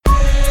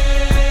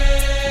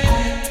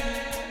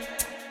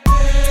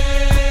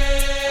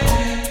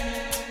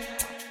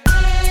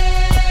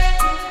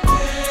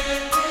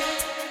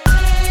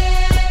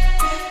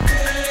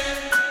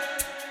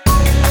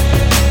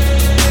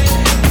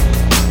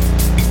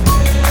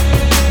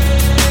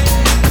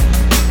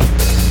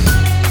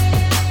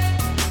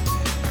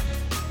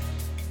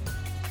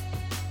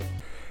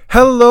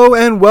Hello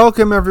and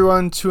welcome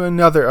everyone to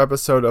another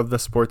episode of the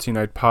Sports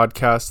Unite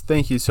podcast.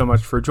 Thank you so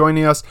much for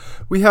joining us.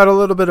 We had a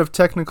little bit of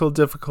technical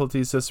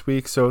difficulties this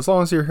week, so as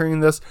long as you're hearing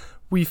this,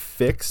 we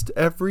fixed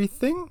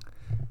everything.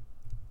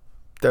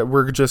 That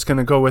we're just going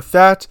to go with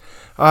that.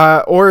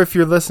 Or if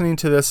you're listening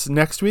to this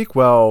next week,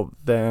 well,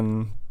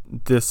 then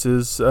this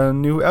is a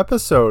new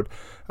episode.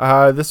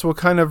 This will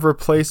kind of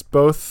replace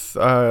both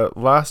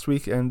last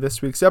week and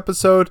this week's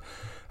episode.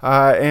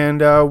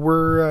 And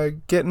we're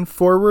getting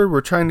forward.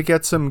 We're trying to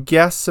get some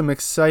guests, some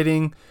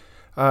exciting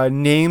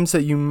names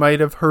that you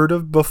might have heard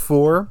of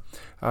before.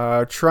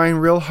 Trying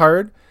real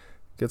hard.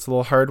 Gets a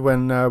little hard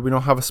when we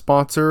don't have a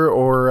sponsor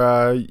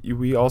or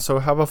we also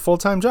have a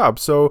full-time job.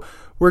 So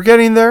we're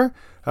getting there.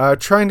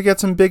 Trying to get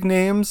some big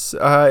names.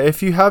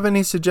 If you have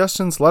any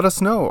suggestions, let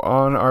us know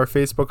on our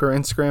Facebook or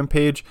Instagram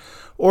page,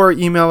 or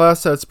email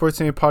us at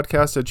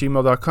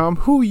sportsunitepodcast@gmail.com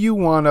who you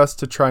want us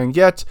to try and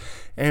get,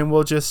 and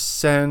we'll just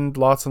send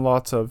lots and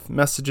lots of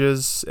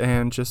messages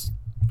and just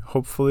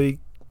hopefully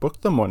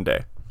book them one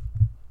day.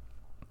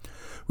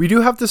 We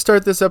do have to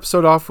start this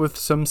episode off with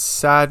some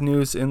sad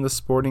news in the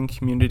sporting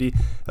community,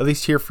 at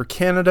least here for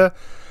Canada.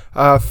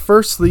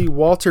 Firstly,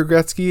 Walter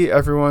Gretzky,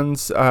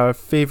 everyone's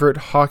favorite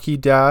hockey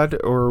dad,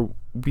 or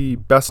we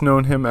best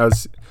known him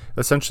as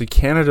essentially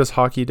Canada's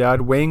hockey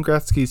dad, Wayne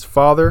Gretzky's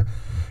father,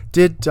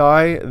 did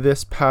die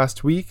this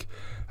past week.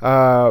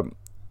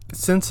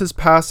 Since his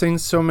passing,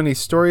 so many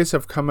stories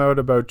have come out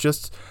about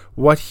just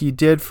what he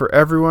did for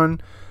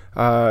everyone.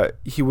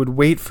 He would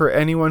wait for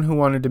anyone who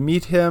wanted to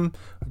meet him,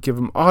 give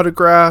him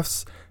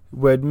autographs,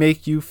 would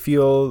make you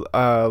feel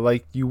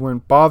like you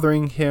weren't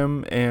bothering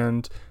him,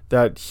 and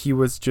that he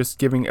was just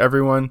giving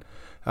everyone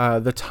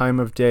the time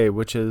of day,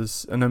 which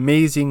is an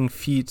amazing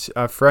feat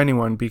for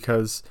anyone,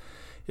 because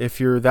if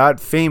you're that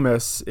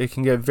famous, it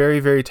can get very,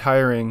 very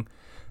tiring.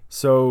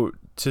 So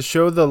to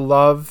show the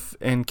love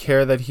and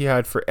care that he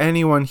had for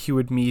anyone he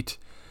would meet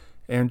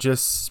and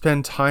just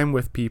spend time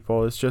with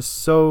people is just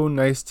so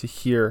nice to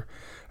hear.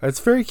 It's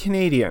very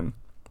Canadian,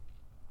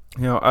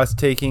 us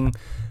taking,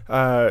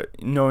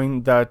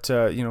 knowing that,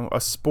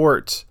 a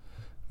sport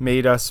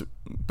made us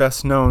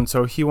best known.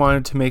 So he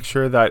wanted to make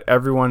sure that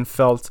everyone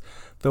felt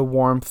the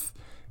warmth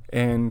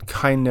and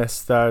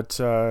kindness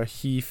that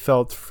he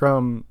felt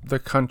from the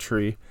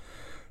country.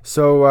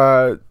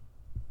 So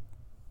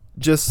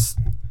just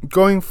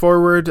going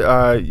forward,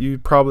 you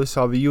probably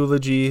saw the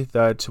eulogy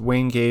that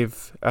Wayne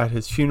gave at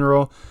his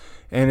funeral,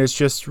 and it's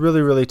just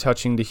really, really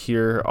touching to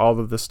hear all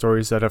of the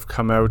stories that have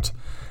come out.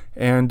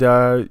 And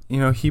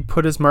he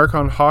put his mark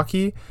on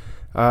hockey.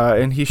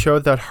 And he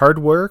showed that hard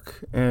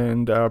work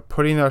and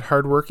putting that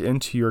hard work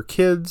into your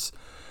kids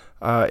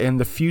and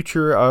the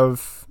future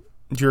of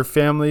your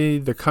family,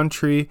 the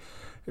country,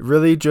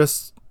 really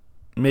just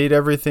made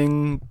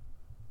everything,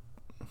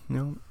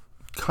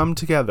 come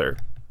together.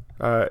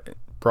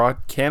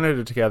 Brought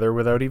Canada together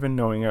without even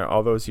knowing it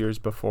all those years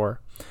before.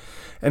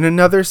 And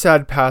another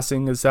sad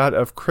passing is that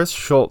of Chris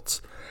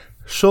Schultz.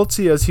 Schultz,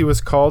 as he was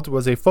called,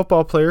 was a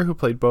football player who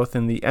played both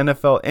in the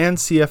NFL and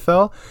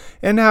CFL,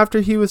 and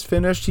after he was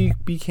finished, he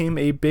became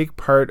a big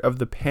part of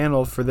the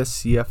panel for the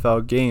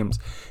CFL games.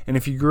 And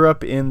if you grew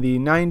up in the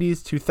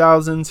 90s,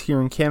 2000s here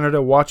in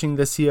Canada watching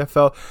the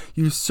CFL,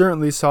 you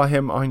certainly saw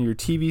him on your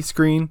TV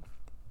screen.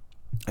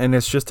 And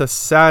it's just a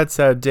sad,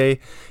 sad day.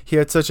 He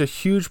had such a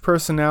huge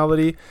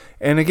personality.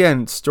 And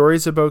again,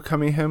 stories about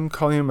calling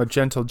him a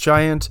gentle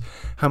giant,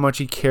 how much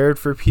he cared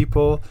for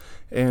people,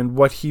 and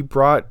what he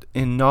brought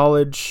in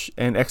knowledge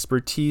and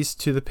expertise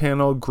to the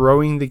panel,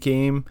 growing the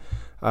game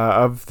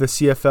of the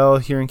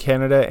CFL here in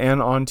Canada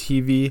and on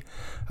TV.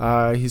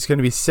 He's going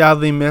to be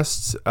sadly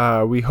missed.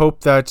 We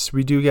hope that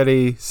we do get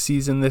a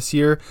season this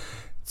year.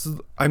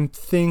 I'm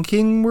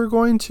thinking we're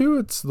going to.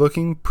 It's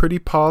looking pretty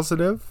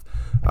positive.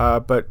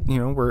 But,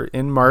 we're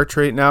in March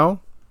right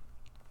now.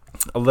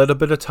 A little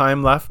bit of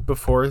time left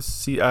before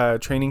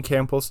training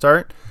camp will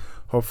start.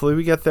 Hopefully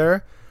we get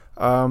there.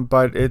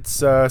 But it's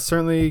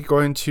certainly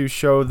going to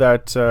show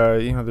that,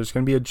 there's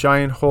going to be a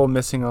giant hole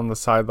missing on the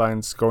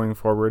sidelines going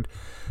forward.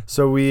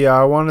 So we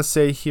want to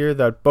say here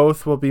that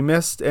both will be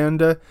missed.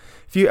 And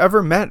if you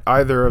ever met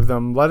either of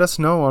them, let us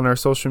know on our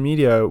social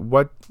media.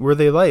 What were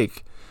they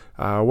like?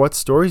 What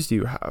stories do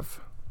you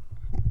have?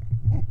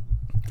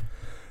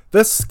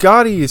 The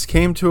Scotties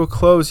came to a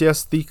close.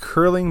 Yes, the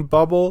curling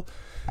bubble.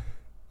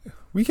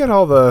 We get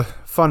all the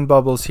fun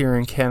bubbles here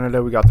in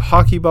Canada. We got the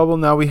hockey bubble.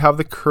 Now we have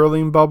the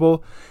curling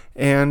bubble.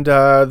 And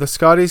the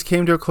Scotties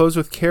came to a close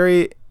with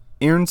Carrie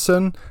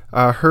Aronson,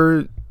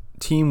 her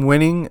team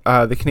winning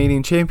the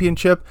Canadian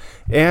Championship.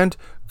 And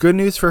good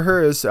news for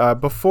her is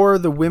before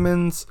the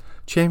women's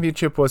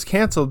championship was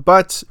canceled,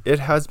 but it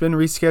has been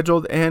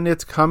rescheduled and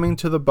it's coming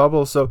to the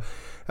bubble. So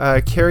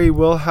Carrie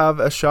will have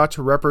a shot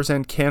to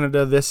represent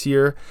Canada this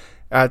year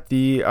at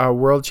the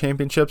World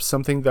Championships,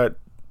 something that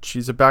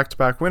she's a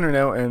back-to-back winner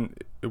now, and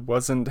it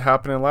wasn't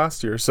happening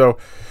last year. So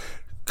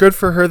good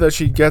for her that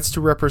she gets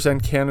to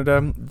represent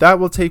Canada. That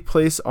will take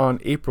place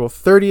on April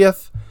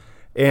 30th.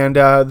 And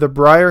the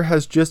Brier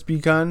has just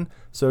begun.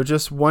 So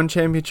just one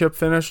championship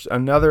finished,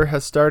 another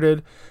has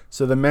started.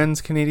 So the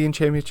Men's Canadian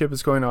Championship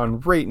is going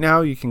on right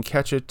now. You can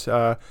catch it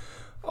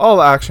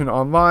all action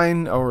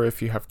online, or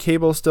if you have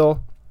cable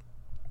still.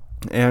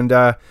 And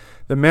the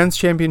Men's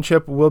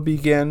Championship will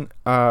begin,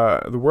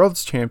 the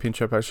World's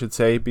Championship, I should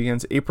say,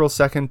 begins April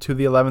 2nd to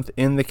the 11th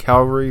in the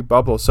Calgary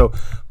bubble. So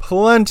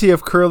plenty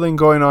of curling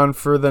going on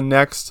for the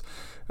next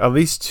at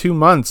least 2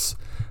 months.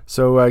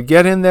 So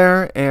get in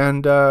there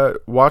and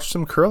watch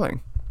some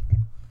curling.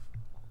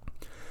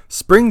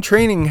 Spring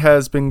training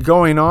has been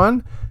going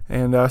on,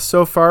 and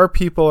so far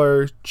people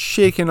are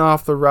shaking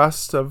off the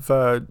rust of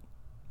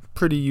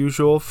pretty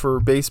usual for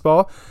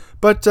baseball,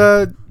 but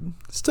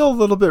still a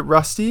little bit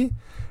rusty,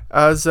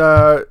 as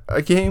a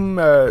game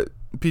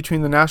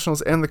between the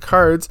Nationals and the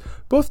Cards,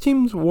 both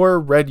teams wore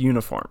red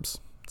uniforms.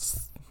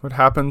 It's what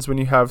happens when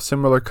you have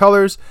similar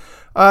colors,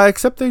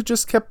 except they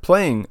just kept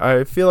playing.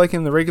 I feel like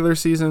in the regular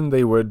season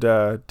they would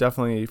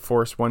definitely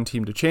force one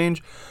team to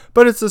change,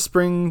 but it's the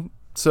spring,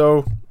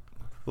 so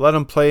let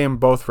them play in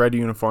both red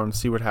uniforms,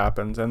 see what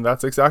happens, and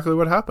that's exactly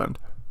what happened.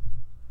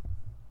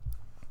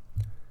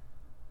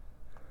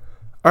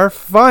 Our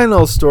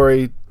final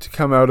story to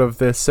come out of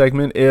this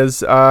segment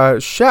is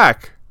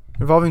Shaq,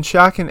 involving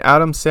Shaq and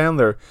Adam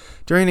Sandler.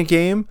 During a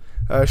game,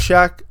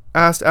 Shaq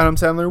asked Adam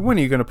Sandler, "When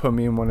are you going to put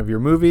me in one of your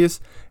movies?"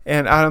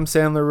 And Adam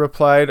Sandler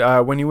replied,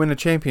 "When you win a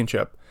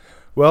championship."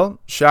 Well,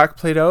 Shaq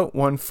played out,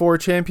 won 4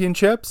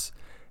 championships,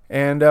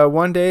 and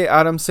one day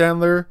Adam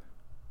Sandler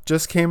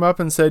just came up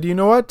and said, "You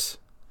know what?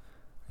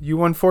 You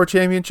won 4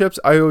 championships,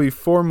 I owe you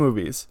 4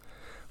 movies,"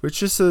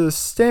 which is a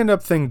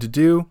stand-up thing to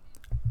do.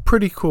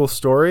 Pretty cool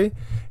story.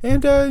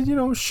 And,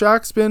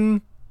 Shaq's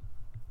been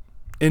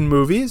in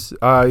movies.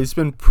 He's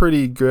been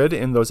pretty good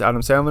in those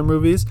Adam Sandler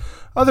movies.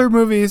 Other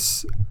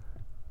movies,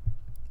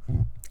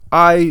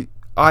 I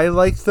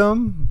like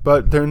them,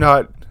 but they're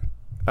not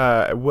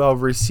well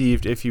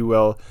received, if you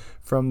will,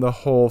 from the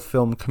whole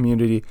film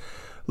community.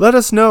 Let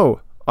us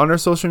know on our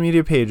social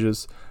media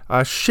pages.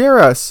 Share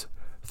us.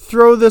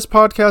 Throw this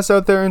podcast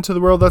out there into the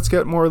world. Let's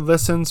get more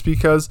listens,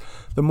 because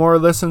the more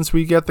listens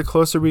we get, the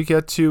closer we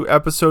get to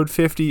episode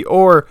 50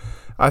 or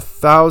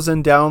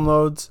 1,000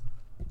 downloads.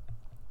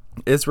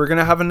 We're going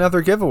to have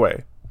another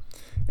giveaway.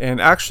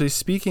 And actually,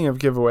 speaking of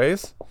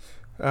giveaways,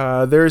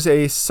 there's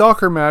a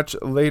soccer match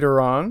later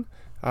on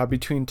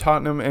between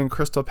Tottenham and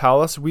Crystal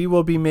Palace. We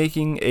will be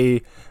making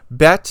a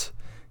bet,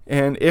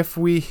 and if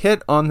we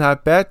hit on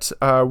that bet,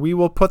 we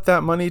will put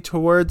that money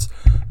towards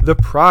the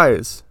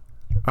prize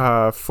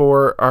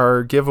for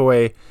our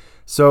giveaway.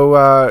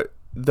 So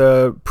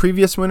the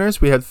previous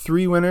winners, we had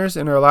 3 winners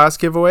in our last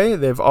giveaway.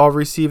 They've all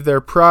received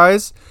their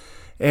prize,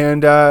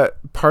 and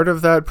part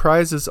of that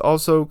prize is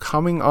also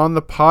coming on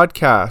the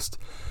podcast.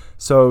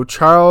 So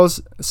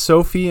Charles,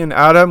 Sophie, and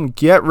Adam,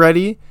 get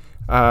ready.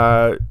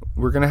 We're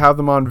going to have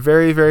them on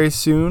very, very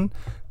soon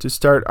to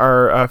start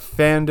our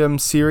fandom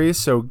series,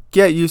 so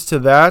get used to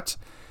that.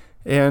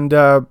 And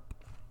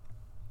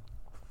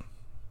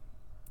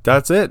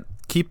that's it.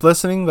 Keep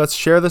listening. Let's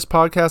share this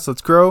podcast.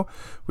 Let's grow.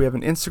 We have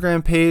an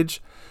Instagram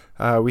page.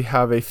 We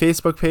have a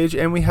Facebook page,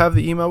 and we have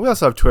the email. We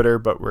also have Twitter,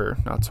 but we're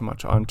not so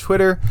much on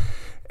Twitter.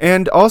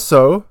 And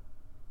also,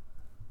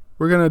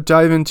 we're going to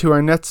dive into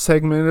our next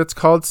segment. It's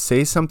called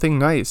Say Something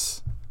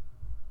Nice.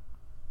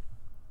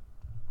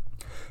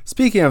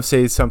 Speaking of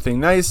Say Something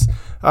Nice,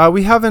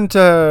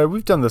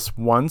 we've done this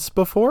once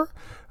before,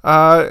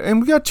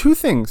 and we got 2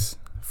 things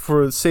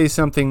for Say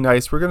Something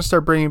Nice. We're going to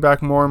start bringing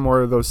back more and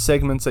more of those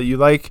segments that you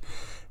like,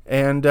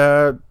 and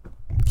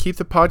keep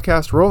the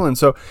podcast rolling.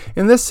 So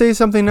in this Say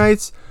Something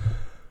Nice,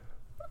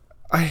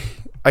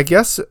 I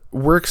guess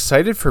we're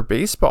excited for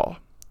baseball.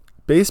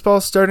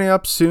 Baseball's starting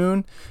up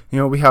soon.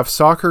 We have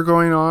soccer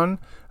going on.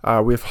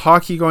 We have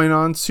hockey going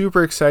on.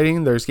 Super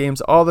exciting. There's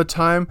games all the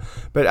time.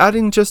 But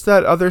adding just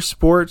that other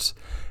sport,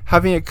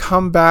 having it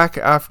come back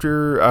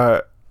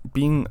after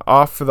being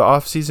off for the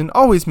off season,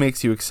 always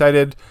makes you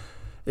excited.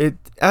 It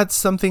adds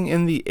something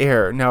in the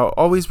air. Now,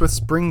 always with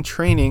spring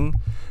training,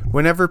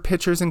 whenever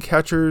pitchers and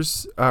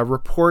catchers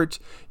report,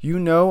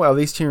 at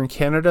least here in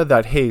Canada,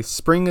 that, hey,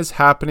 spring is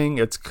happening,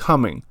 it's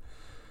coming.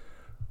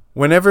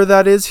 Whenever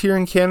that is here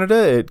in Canada,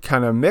 it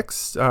kind of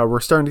mixed.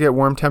 We're starting to get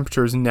warm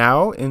temperatures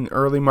now in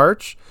early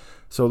March,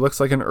 so it looks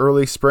like an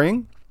early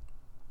spring.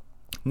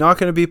 Not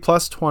going to be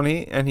plus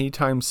 20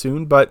 anytime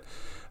soon, but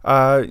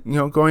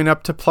going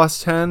up to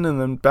plus 10 and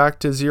then back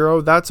to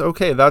 0, that's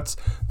okay. That's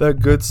the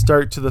good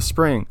start to the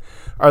spring.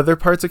 Other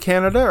parts of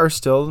Canada are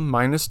still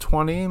minus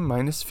 20,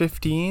 minus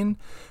 15,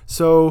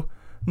 so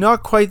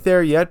not quite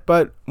there yet,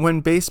 but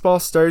when baseball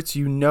starts,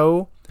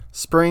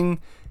 spring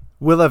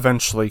will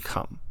eventually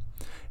come.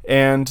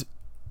 And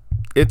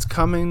it's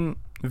coming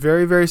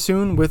very, very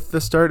soon with the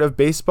start of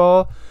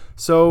baseball.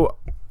 So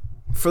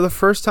for the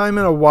first time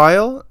in a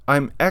while,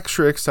 I'm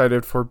extra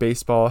excited for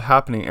baseball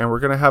happening. And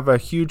we're going to have a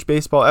huge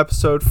baseball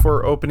episode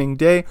for opening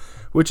day,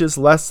 which is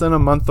less than a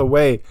month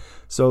away.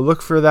 So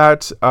look for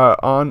that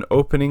on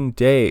opening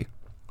day.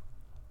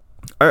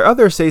 Our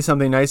other Say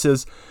Something Nice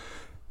is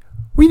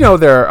we know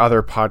there are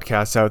other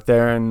podcasts out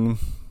there, and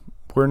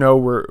we know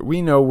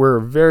we're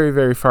very,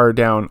 very far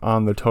down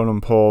on the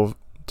totem pole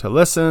to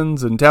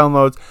listens and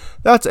downloads.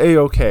 That's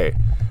a-okay.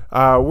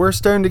 We're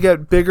starting to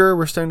get bigger.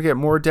 We're starting to get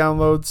more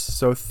downloads.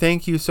 So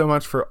thank you so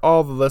much for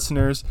all the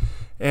listeners.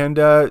 And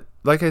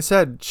like I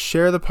said,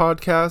 share the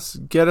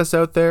podcast, get us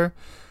out there.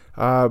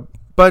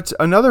 But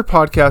another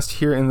podcast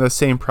here in the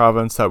same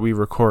province that we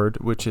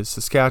record, which is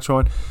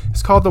Saskatchewan,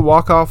 is called the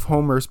Walk Off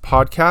Homers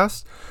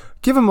Podcast.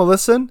 Give them a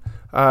listen.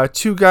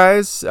 Two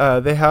guys,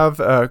 they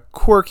have a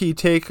quirky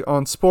take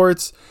on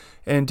sports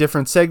and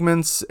different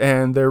segments,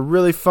 and they're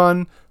really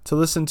fun to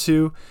listen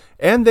to.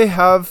 And they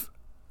have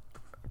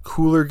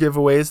cooler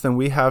giveaways than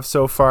we have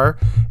so far.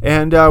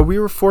 And we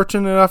were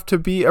fortunate enough to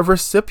be a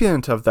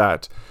recipient of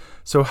that.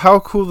 So how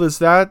cool is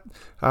that?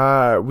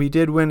 We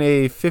did win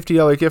a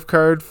 $50 gift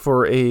card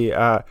for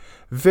a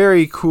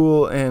very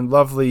cool and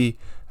lovely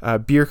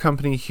beer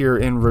company here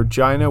in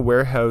Regina,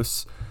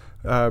 Warehouse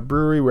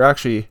Brewery. We're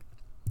actually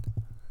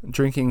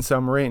drinking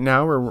some right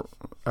now.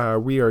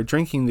 We are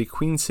drinking the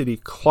Queen City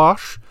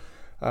Cloche,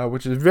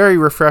 which is very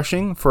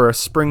refreshing for a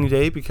spring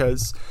day,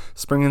 because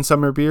spring and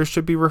summer beers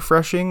should be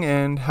refreshing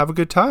and have a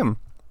good time.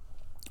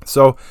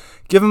 So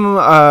give them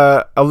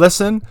a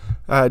listen,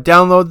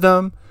 download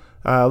them.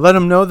 Let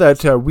them know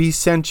that we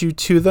sent you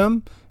to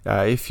them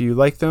if you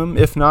like them.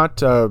 If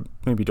not,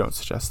 maybe don't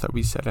suggest that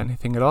we said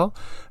anything at all.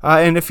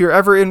 And if you're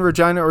ever in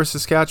Regina or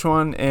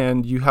Saskatchewan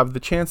and you have the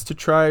chance to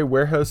try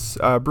Warehouse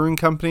Brewing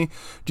Company,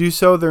 do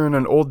so. They're in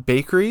an old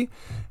bakery,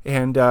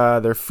 and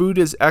their food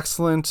is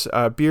excellent.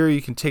 Beer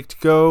you can take to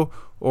go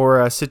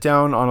or sit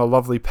down on a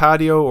lovely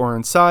patio or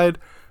inside,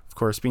 of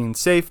course being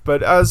safe.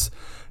 But as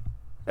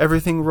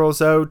everything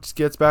rolls out,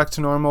 gets back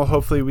to normal,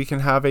 hopefully we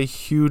can have a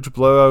huge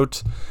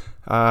blowout.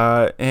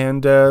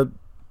 And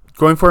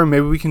going forward,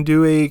 maybe we can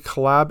do a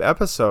collab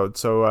episode.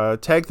 So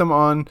tag them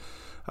on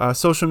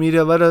social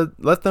media.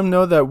 Let them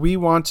know that we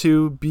want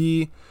to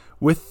be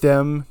with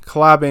them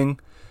collabing.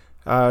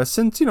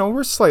 Since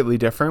we're slightly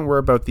different, we're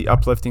about the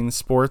uplifting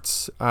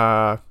sports.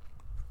 I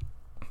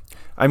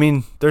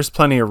mean, there's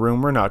plenty of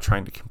room. We're not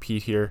trying to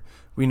compete here.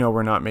 We know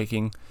we're not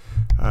making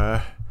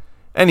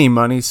any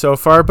money so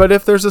far, but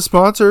if there's a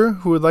sponsor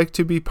who would like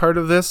to be part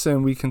of this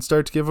and we can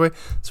start to give away,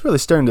 it's really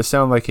starting to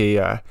sound like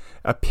a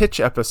pitch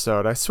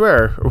episode. I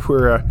swear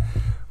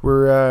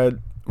we're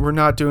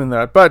not doing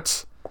that,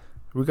 but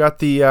we got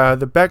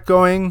the bet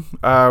going.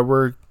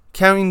 We're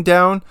counting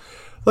down.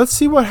 Let's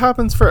see what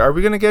happens first. Are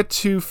we going to get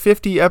to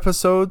 50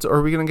 episodes, or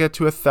are we going to get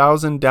to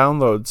 1,000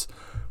 downloads?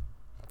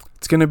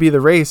 It's going to be the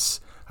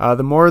race.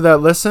 The more that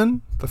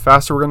listen, the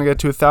faster we're going to get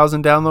to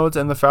 1,000 downloads,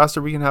 and the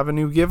faster we can have a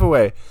new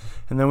giveaway.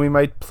 And then we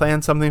might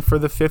plan something for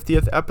the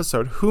 50th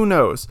episode. Who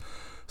knows?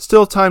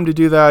 Still time to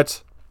do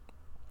that.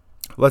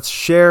 Let's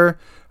share.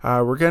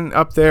 We're getting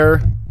up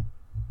there.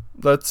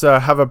 Let's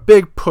have a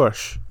big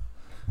push.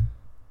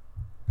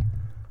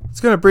 It's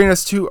going to bring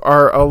us to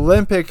our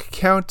Olympic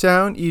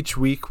countdown. Each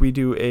week we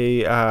do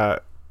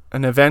an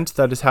event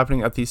that is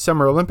happening at the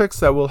Summer Olympics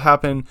that will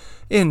happen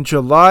in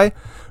July.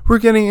 We're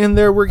getting in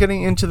there. We're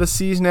getting into the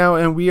seas now,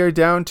 and we are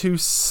down to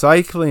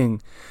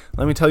cycling.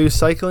 Let me tell you,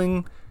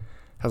 cycling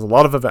has a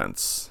lot of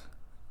events,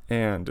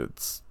 and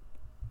it's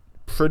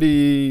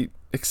pretty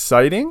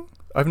exciting.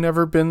 I've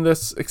never been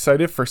this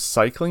excited for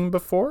cycling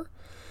before.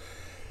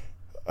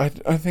 I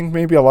think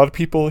maybe a lot of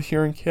people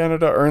here in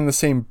Canada are in the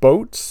same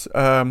boat.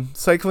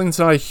 Cycling's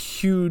not a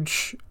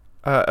huge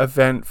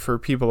event for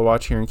people to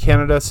watch here in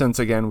Canada, since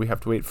again we have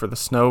to wait for the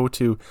snow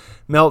to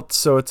melt.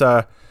 So it's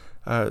a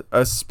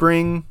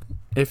spring,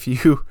 if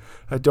you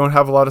don't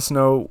have a lot of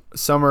snow,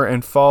 summer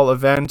and fall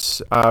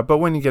event. But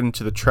when you get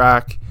into the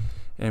track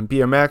and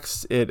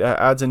BMX, it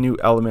adds a new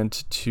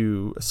element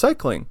to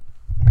cycling.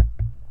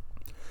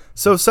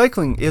 So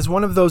cycling is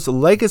one of those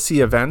legacy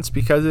events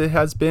because it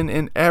has been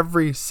in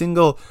every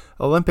single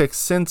Olympics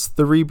since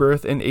the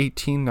rebirth in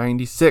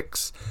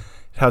 1896.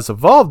 It has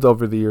evolved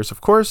over the years, of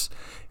course,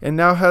 and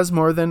now has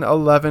more than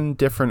 11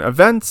 different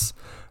events,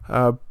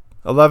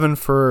 11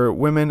 for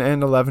women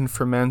and 11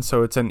 for men,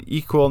 so it's an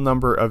equal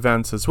number of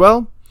events as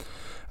well.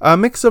 A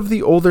mix of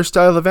the older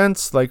style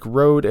events like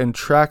road and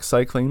track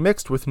cycling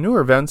mixed with newer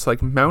events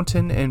like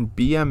mountain and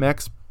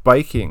BMX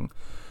biking.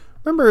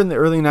 Remember in the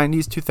early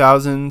 90s,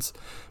 2000s,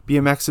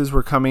 BMXs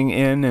were coming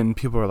in and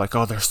people were like,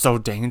 oh, they're so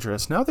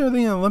dangerous. Now they're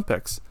the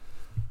Olympics.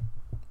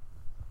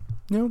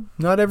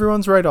 Not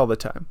everyone's right all the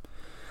time.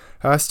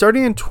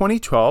 Starting in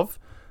 2012,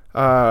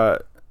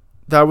 that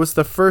was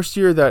the first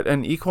year that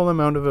an equal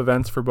amount of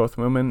events for both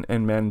women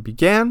and men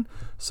began.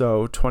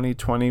 So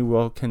 2020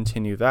 will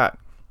continue that.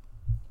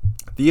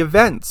 The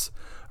events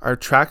are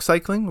track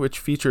cycling, which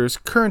features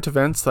current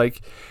events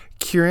like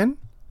Keirin,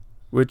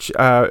 which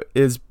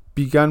is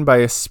begun by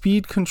a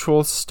speed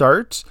control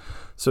start.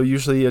 So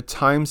usually a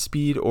time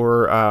speed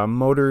or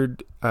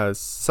motored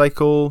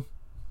cycle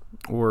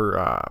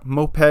or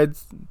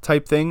moped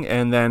type thing.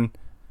 And then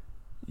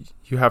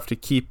you have to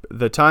keep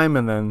the time,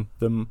 and then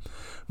the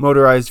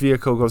motorized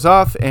vehicle goes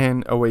off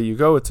and away you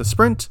go. It's a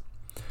sprint.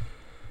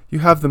 You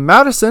have the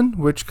Madison,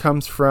 which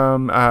comes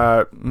from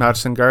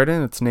Madison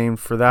Garden. It's named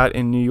for that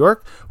in New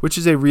York, which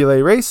is a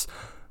relay race.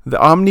 The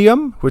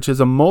Omnium, which is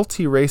a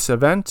multi-race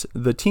event.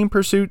 The Team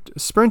Pursuit,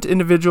 Sprint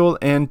Individual,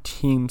 and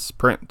Team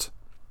Sprint.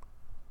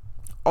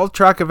 All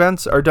track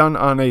events are done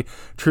on a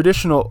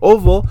traditional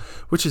oval,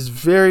 which is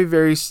very,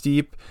 very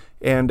steep.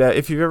 And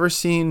if you've ever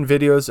seen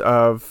videos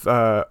of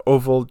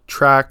oval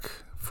track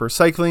for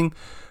cycling,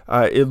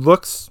 it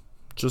looks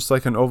just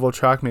like an oval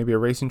track, maybe a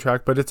racing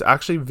track, but it's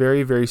actually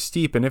very, very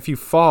steep. And if you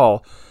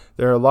fall,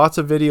 there are lots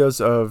of videos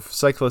of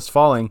cyclists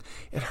falling.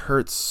 It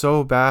hurts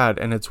so bad,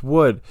 and it's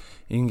wood.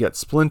 You can get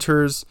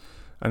splinters.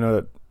 I know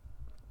that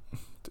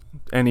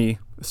any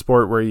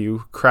sport where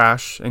you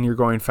crash and you're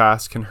going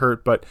fast can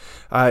hurt, but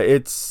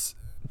it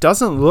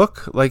doesn't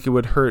look like it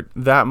would hurt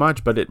that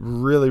much, but it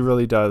really,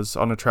 really does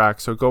on a track.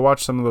 So go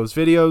watch some of those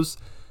videos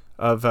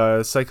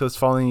of cyclists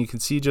falling. You can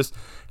see just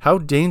how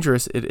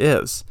dangerous it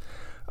is.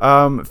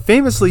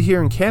 Famously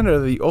here in Canada,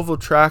 the oval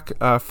track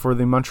for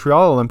the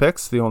Montreal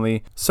Olympics, the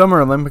only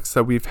Summer Olympics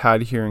that we've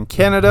had here in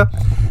Canada,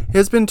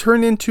 has been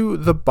turned into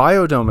the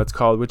Biodome, it's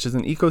called, which is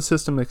an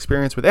ecosystem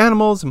experience with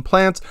animals and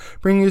plants,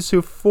 bringing you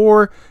to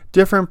 4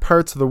 different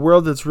parts of the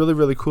world. It's really,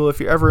 really cool. If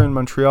you're ever in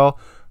Montreal,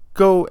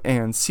 go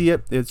and see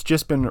it. It's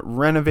just been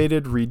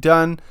renovated,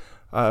 redone.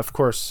 Of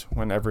course,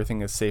 when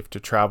everything is safe to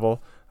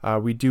travel,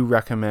 we do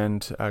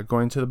recommend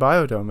going to the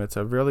Biodome. It's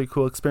a really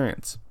cool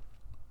experience.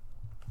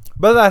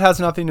 But that has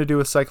nothing to do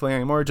with cycling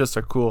anymore, just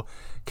a cool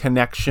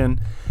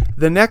connection.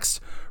 The next,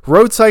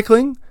 road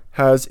cycling,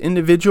 has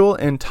individual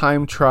and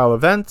time trial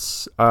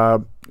events.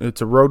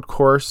 It's a road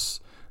course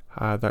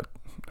that,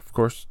 of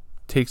course,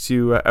 takes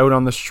you out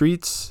on the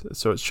streets,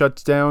 so it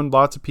shuts down.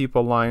 Lots of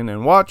people line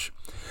and watch.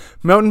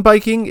 Mountain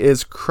biking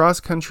is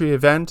cross-country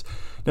event.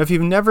 Now, if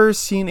you've never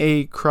seen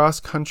a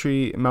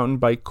cross-country mountain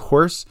bike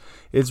course,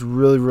 it's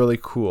really, really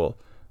cool.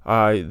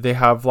 They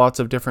have lots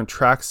of different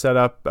tracks set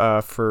up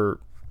for...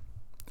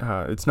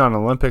 it's not an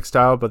Olympic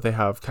style, but they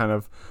have kind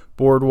of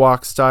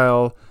boardwalk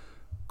style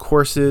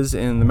courses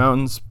in the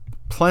mountains.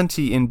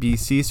 Plenty in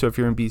BC, so if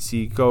you're in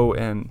BC, go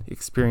and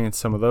experience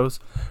some of those.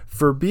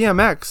 For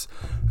BMX,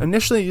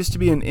 initially it used to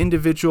be an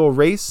individual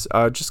race,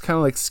 just kind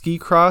of like ski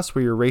cross,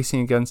 where you're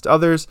racing against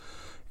others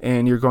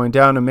and you're going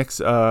down a mix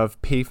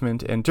of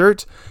pavement and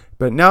dirt.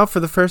 But now for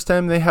the first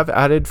time they have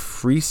added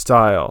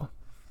freestyle.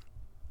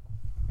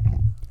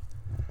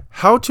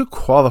 How to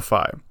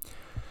qualify.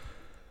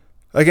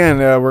 Again,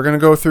 we're going to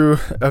go through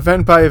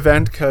event by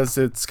event because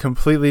it's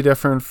completely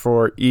different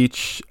for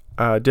each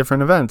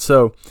different event.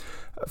 So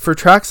for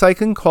track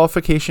cycling,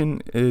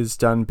 qualification is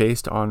done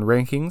based on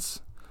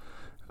rankings.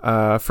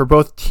 For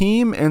both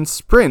team and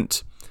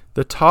sprint,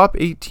 the top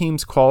 8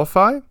 teams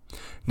qualify.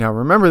 Now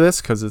remember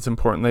this because it's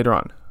important later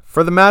on.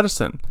 For the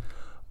Madison,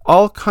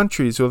 all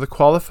countries with a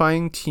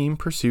qualifying team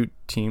pursuit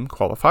team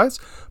qualifies,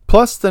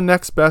 plus the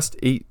next best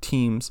 8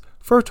 teams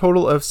for a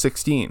total of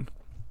 16.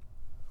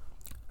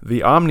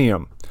 The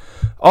Omnium.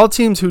 All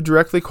teams who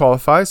directly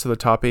qualify, so the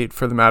top 8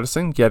 for the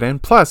Madison, get in,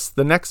 plus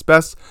the next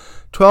best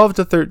 12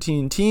 to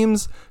 13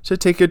 teams to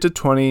take it to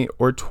 20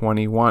 or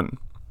 21.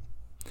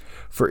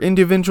 For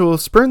individual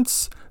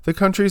sprints, the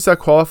countries that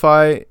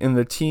qualify in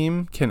the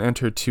team can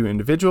enter 2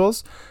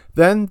 individuals,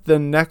 then the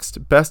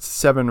next best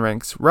 7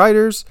 ranks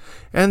riders,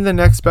 and the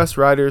next best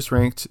riders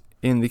ranked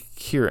in the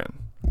Kirin.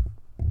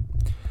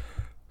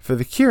 For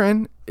the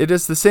Kirin, it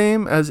is the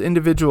same as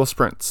individual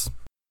sprints.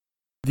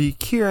 The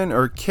Kirin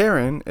or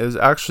Keirin is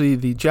actually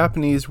the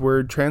Japanese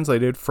word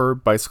translated for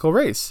bicycle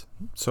race.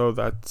 So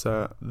that's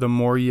the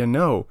more you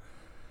know.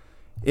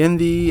 In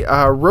the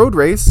road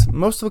race,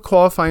 most of the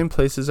qualifying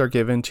places are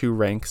given to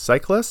rank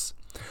cyclists.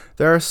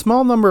 There are a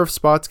small number of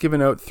spots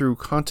given out through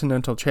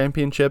continental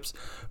championships,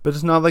 but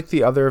it's not like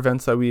the other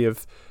events that we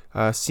have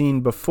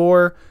seen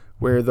before,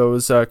 where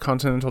those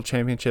continental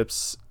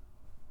championships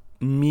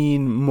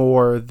mean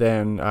more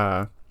than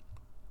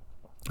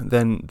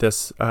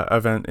this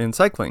event in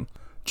cycling.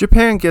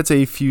 Japan gets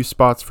a few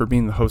spots for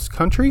being the host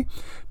country.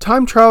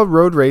 Time trial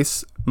road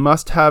race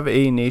must have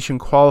a nation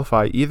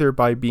qualify either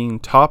by being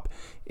top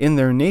in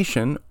their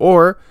nation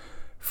or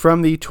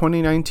from the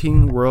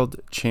 2019 World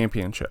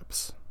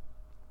Championships.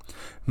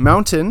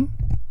 Mountain,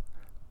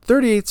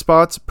 38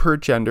 spots per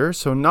gender,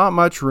 so not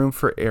much room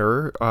for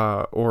error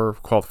or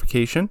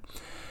qualification.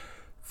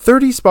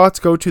 30 spots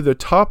go to the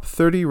top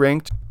 30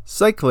 ranked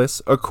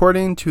cyclists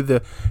according to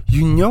the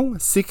Union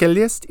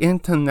Cycliste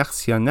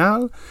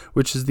Internationale,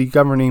 which is the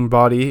governing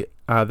body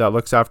that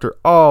looks after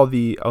all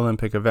the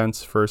Olympic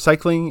events for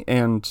cycling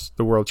and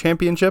the World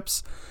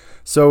Championships.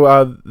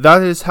 So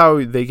that is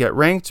how they get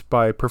ranked,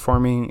 by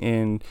performing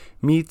in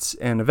meets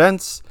and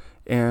events,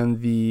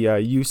 and the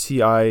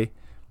UCI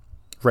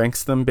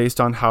ranks them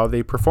based on how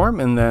they perform,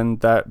 and then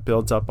that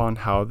builds up on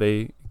how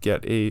they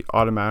get a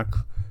automatic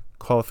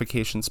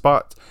qualification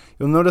spot.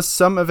 You'll notice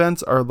some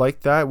events are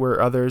like that,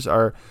 where others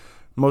are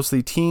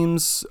mostly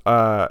teams.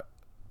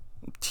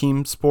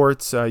 Team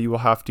sports, you will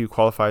have to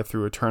qualify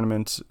through a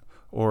tournament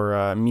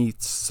or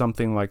meets,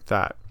 something like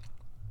that.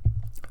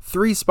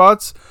 3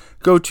 spots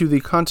go to the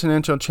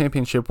Continental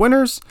Championship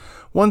winners,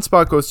 1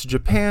 spot goes to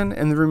Japan,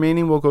 and the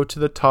remaining will go to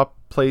the top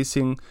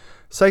placing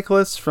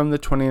cyclists from the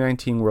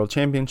 2019 World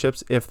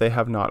Championships if they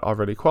have not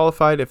already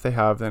qualified. If they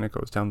have, then it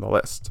goes down the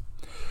list.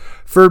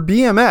 For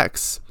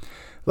BMX,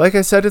 like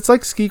I said, it's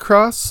like ski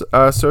cross.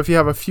 So if you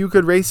have a few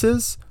good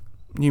races,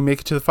 you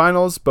make it to the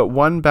finals, but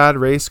one bad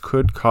race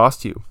could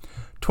cost you.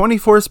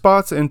 24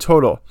 spots in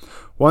total.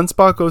 1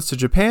 spot goes to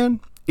Japan.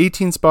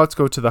 18 spots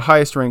go to the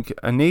highest ranked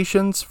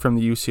nations from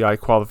the UCI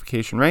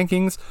qualification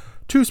rankings.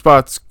 2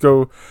 spots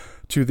go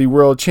to the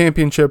World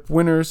Championship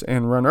winners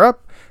and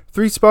runner-up.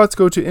 3 spots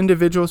go to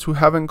individuals who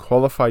haven't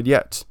qualified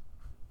yet.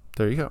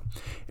 There you go.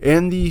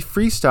 And the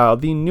freestyle,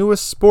 the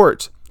newest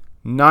sport,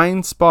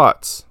 9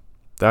 spots.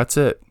 That's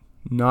it.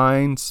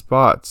 9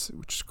 spots,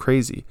 which is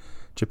crazy.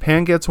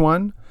 Japan gets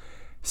 1.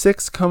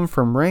 6 come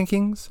from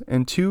rankings,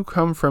 and 2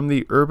 come from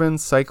the Urban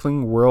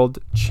Cycling World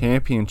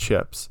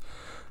Championships.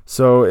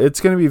 So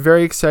it's going to be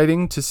very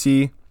exciting to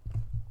see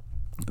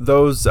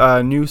those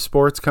new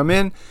sports come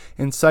in.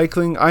 In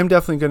cycling, I'm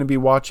definitely going to be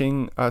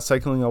watching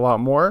cycling a lot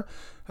more.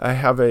 I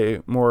have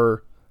a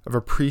more of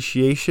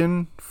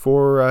appreciation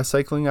for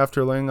cycling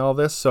after learning all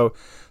this. So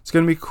it's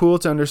going to be cool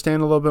to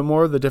understand a little bit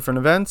more of the different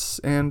events,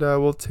 and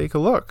we'll take a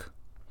look.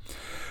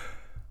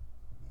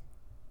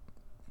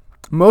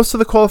 Most of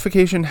the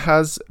qualification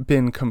has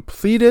been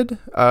completed,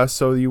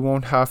 so you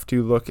won't have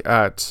to look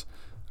at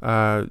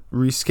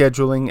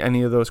rescheduling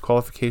any of those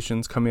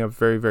qualifications coming up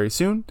very, very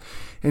soon.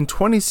 In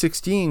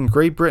 2016,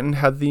 Great Britain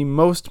had the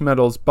most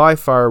medals by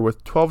far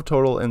with 12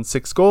 total and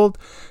 6 gold.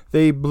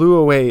 They blew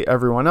away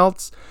everyone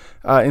else.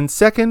 In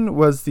second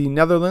was the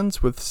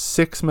Netherlands with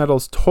 6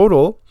 medals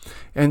total,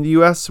 and the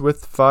US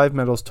with 5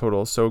 medals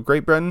total. So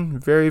Great Britain,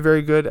 very,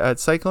 very good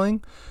at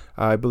cycling.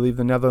 I believe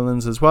the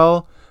Netherlands as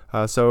well.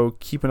 So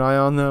keep an eye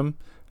on them.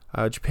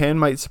 Japan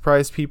might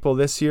surprise people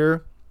this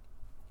year.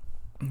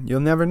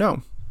 You'll never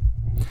know.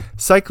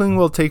 Cycling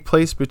will take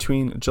place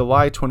between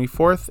July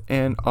 24th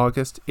and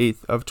August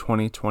 8th of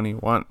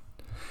 2021.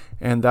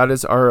 And that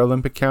is our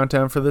Olympic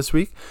countdown for this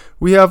week.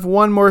 We have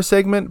one more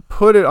segment,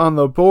 Put It on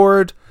the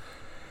Board.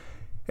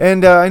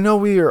 And I know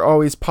we are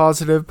always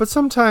positive, but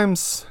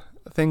sometimes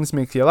things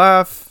make you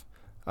laugh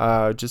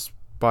just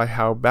by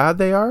how bad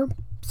they are.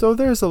 So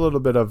there's a little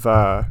bit of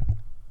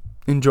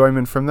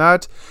enjoyment from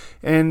that.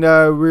 And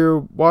we were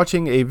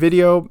watching a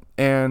video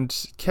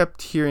and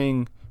kept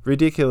hearing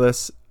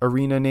ridiculous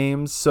arena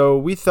names, so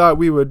we thought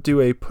we would do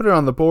a Put It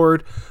on the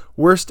Board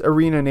worst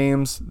arena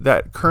names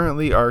that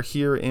currently are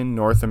here in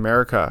North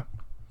America.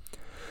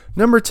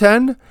 Number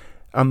 10,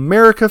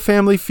 America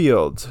Family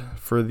Field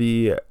for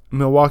the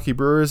Milwaukee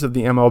Brewers of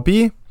the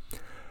MLB.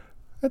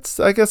 That's,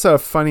 I guess, a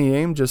funny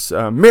name, just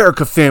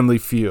America Family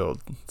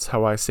Field. That's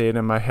how I say it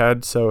in my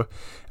head, so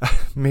it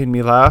made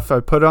me laugh.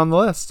 I put it on the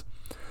list.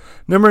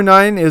 Number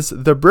 9 is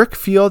the Brick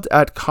Field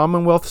at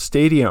Commonwealth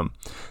Stadium.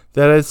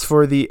 That is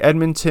for the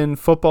Edmonton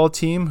football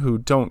team, who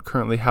don't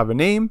currently have a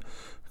name,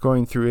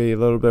 going through a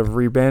little bit of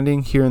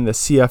rebranding here in the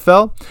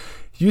CFL.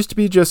 It used to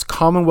be just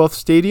Commonwealth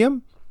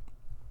Stadium,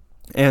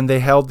 and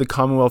they held the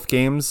Commonwealth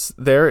Games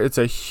there. It's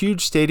a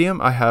huge stadium.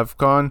 I have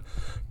gone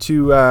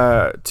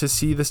to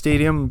see the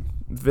stadium,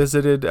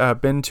 visited,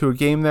 been to a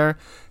game there.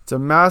 It's a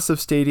massive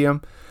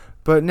stadium.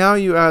 But now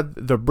you add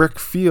the Brick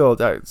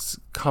Field at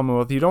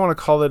Commonwealth. You don't want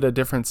to call it a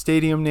different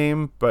stadium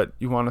name, but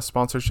you want a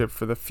sponsorship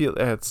for the field.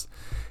 It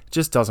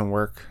just doesn't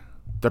work.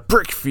 The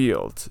Brick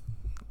Field.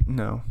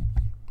 No.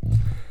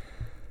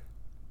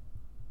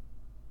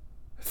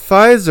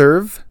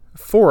 Fiserv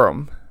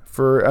Forum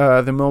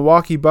for the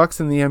Milwaukee Bucks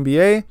in the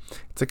NBA.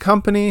 It's a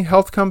company,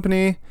 health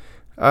company.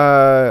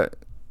 Probably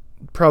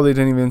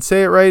didn't even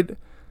say it right.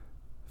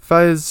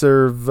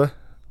 Fiserv.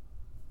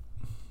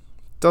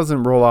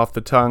 Doesn't roll off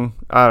the tongue.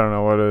 I don't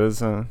know what it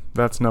is.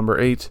 That's number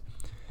 8.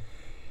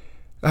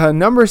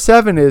 Number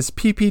 7 is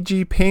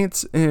PPG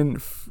Paints in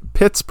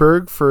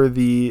Pittsburgh for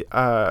the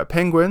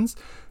Penguins.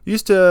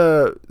 Used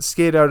to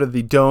skate out of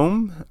the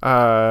Dome,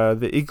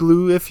 the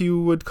Igloo, if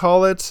you would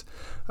call it.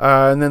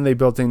 And then they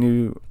built a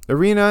new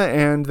arena,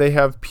 and they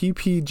have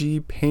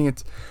PPG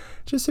Paint.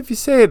 Just if you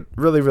say it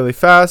really, really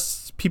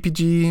fast,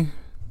 PPG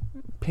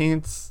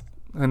Paints.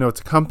 I know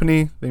it's a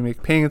company. They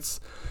make paints.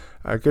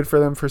 Good for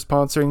them for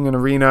sponsoring an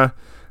arena.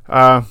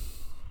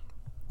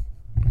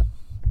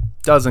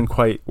 Doesn't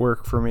quite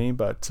work for me,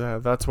 but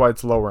that's why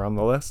it's lower on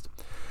the list.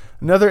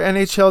 Another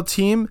NHL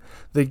team,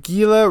 the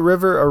Gila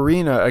River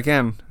Arena.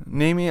 Again,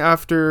 naming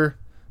after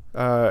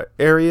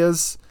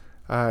areas.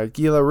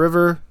 Gila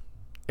River,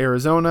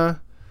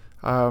 Arizona.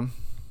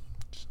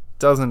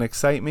 Doesn't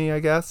excite me, I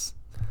guess.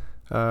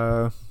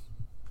 Also,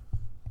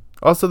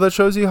 that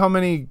shows you how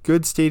many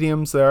good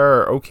stadiums there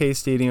are, or okay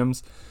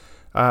stadiums,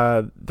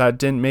 that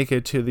didn't make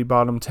it to the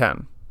bottom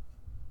 10.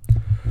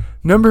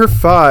 Number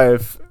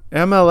 5,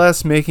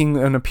 MLS making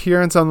an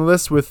appearance on the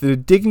list with the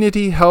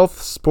Dignity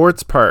Health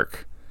Sports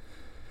Park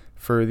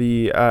for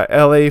the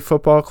LA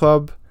Football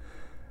Club.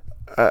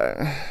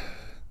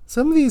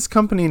 Some of these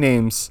company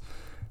names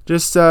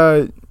just,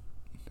 they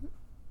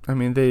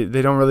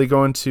don't really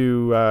go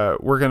into,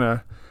 we're going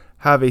to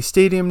have a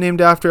stadium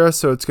named after us,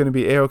 so it's going to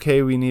be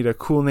A-OK. We need a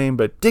cool name,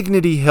 but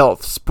Dignity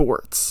Health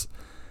Sports.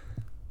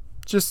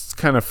 Just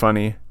kind of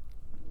funny.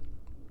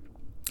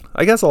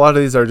 I guess a lot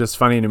of these are just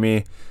funny to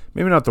me.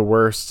 Maybe not the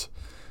worst.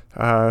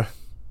 Let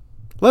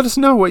us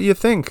know what you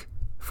think.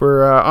 If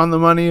we're on the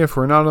money, if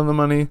we're not on the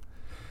money.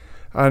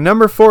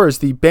 Number 4 is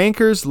the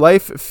Bankers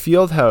Life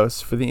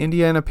Fieldhouse for the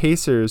Indiana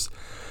Pacers.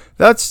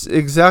 That's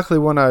exactly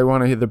what I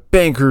want to hear. The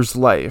Banker's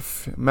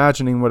Life.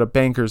 Imagining what a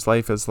banker's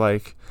life is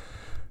like.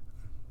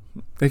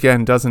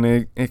 Again,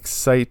 doesn't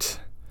excite.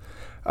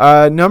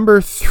 Number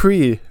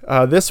 3.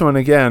 This one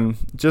again,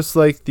 just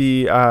like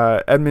the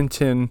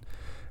Edmonton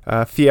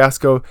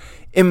fiasco.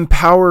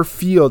 Empower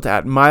Field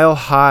at Mile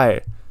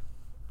High.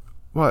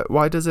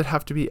 Why does it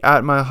have to be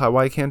at Mile High?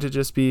 Why can't it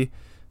just be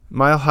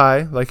Mile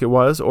High like it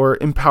was, or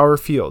Empower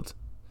Field?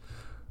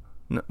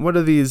 What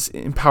are these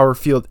Empower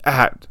Field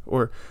at,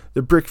 or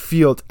the Brick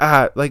Field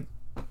at? Like,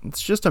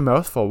 it's just a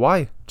mouthful.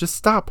 Why? Just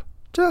stop.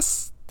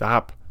 Just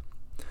stop.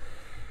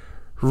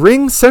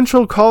 Ring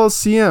Central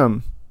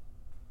Coliseum,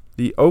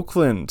 the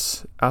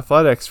Oakland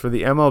Athletics for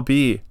the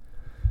MLB.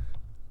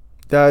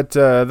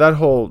 That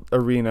whole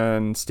arena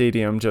and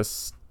stadium,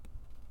 just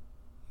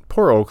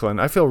poor Oakland.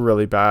 I feel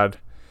really bad.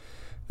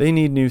 They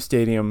need new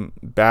stadium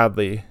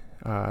badly.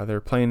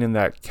 They're playing in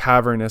that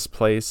cavernous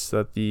place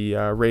that the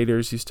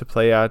Raiders used to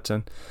play at,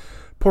 and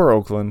poor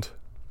Oakland.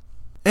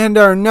 And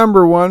our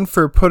number 1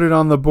 for Put It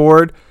on the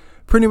Board,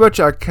 pretty much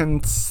a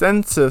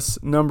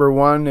consensus number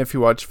 1 if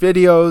you watch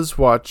videos,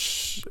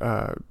 watch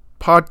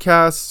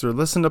podcasts, or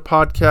listen to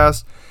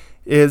podcasts,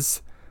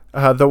 is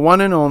the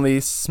one and only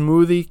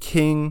Smoothie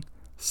King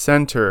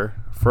center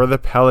for the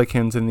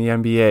Pelicans in the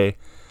NBA.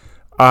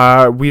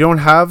 We don't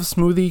have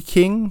Smoothie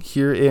King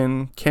here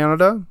in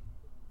Canada.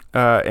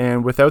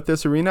 And without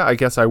this arena, I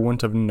guess I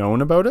wouldn't have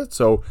known about it.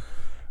 So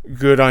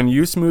good on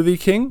you, Smoothie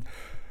King.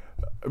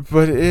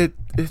 But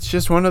it's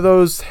just one of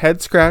those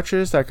head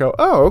scratchers that go,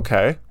 oh,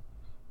 okay.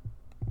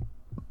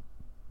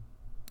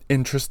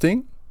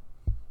 Interesting.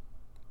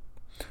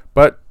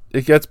 But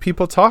it gets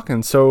people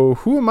talking. So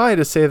who am I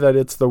to say that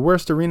it's the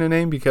worst arena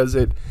name because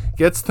it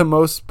gets the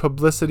most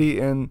publicity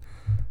and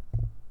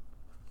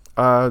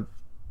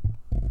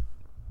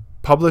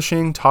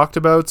publishing talked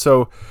about?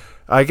 So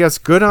I guess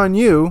good on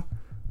you,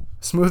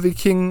 Smoothie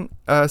King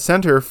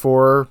Center,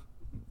 for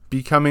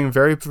becoming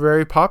very,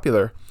 very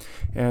popular.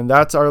 And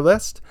that's our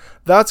list.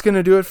 That's going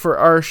to do it for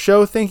our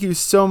show. Thank you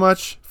so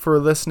much for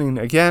listening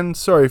again.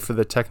 Sorry for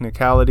the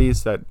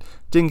technicalities that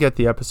didn't get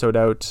the episode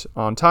out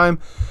on time.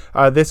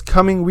 This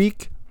coming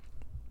week,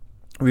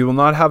 we will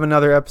not have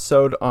another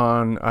episode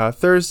on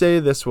Thursday.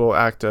 This will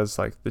act as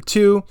like the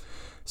 2.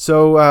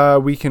 So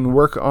we can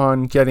work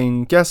on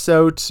getting guests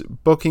out,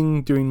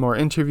 booking, doing more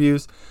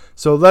interviews.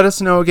 So let us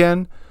know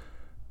again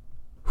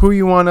who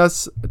you want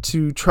us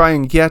to try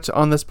and get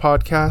on this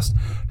podcast.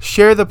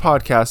 Share the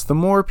podcast. The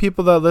more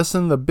people that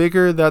listen, the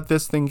bigger that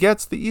this thing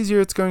gets, the easier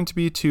it's going to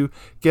be to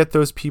get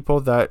those people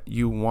that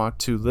you want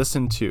to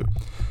listen to.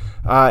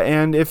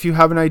 And if you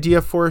have an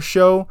idea for a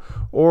show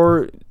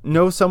or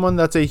know someone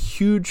that's a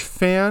huge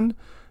fan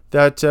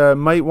that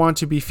might want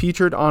to be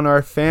featured on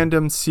our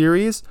fandom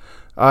series,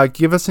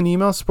 give us an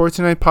email,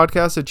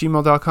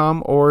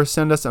 sportsunitepodcast@gmail.com, or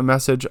send us a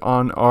message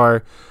on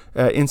our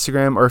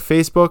Instagram or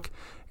Facebook,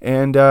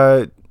 and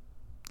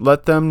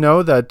let them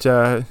know that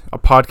a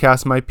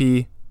podcast might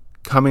be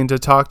coming to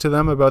talk to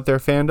them about their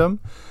fandom.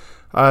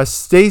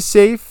 Stay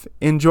safe.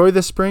 Enjoy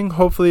the spring.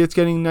 Hopefully it's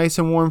getting nice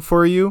and warm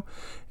for you.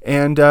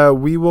 And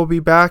we will be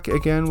back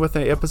again with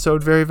an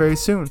episode very, very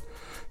soon.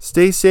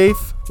 Stay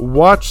safe.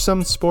 Watch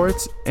some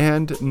sports.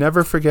 And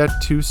never forget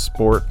to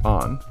sport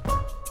on.